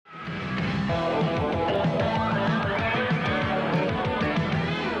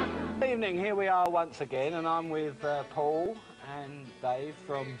evening, here we are once again, and I'm with Paul and Dave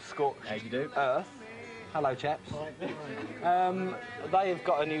from Scorched Earth. Hello, chaps. They've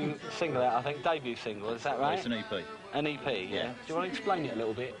got a new single out, I think, debut single, is that right? It's an EP. An EP, yeah. Do you want to explain it a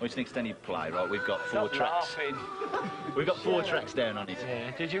little bit? Well, it's an extended play, right? We've got four tracks. We've got four tracks down on it.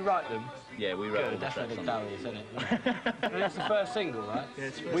 Yeah. Did you write them? Yeah, we wrote all the That's tracks what on it isn't it? And that's the first single, right? Yeah,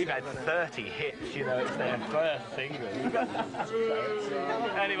 it's We've had 30 hits, you know, it's their first single.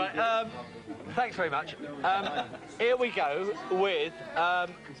 Anyway, thanks very much. Here we go with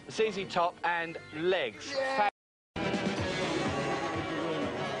ZZ Top and Legs.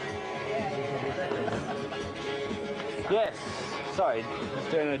 Yes, sorry,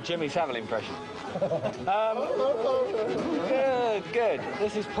 just doing a Jimmy Savile impression. Good.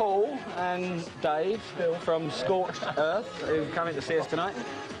 This is Paul and Dave from Scorched Earth, who've come in to see us tonight.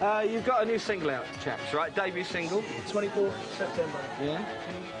 You've got a new single out, chaps, right? Debut single. 24th September. Yeah.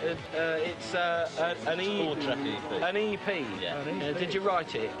 It's an Four-track EP. An EP. Yeah. Did you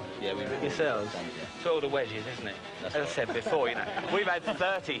write it? Yeah, we wrote it yourselves. Yeah. It's all the wedges, isn't it? As I said before, you know, we've had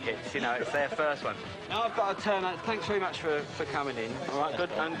 30 hits. You know, it's their first one. Now I've got to turn out. Thanks very much for coming in. All right.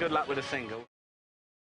 Good luck with the single.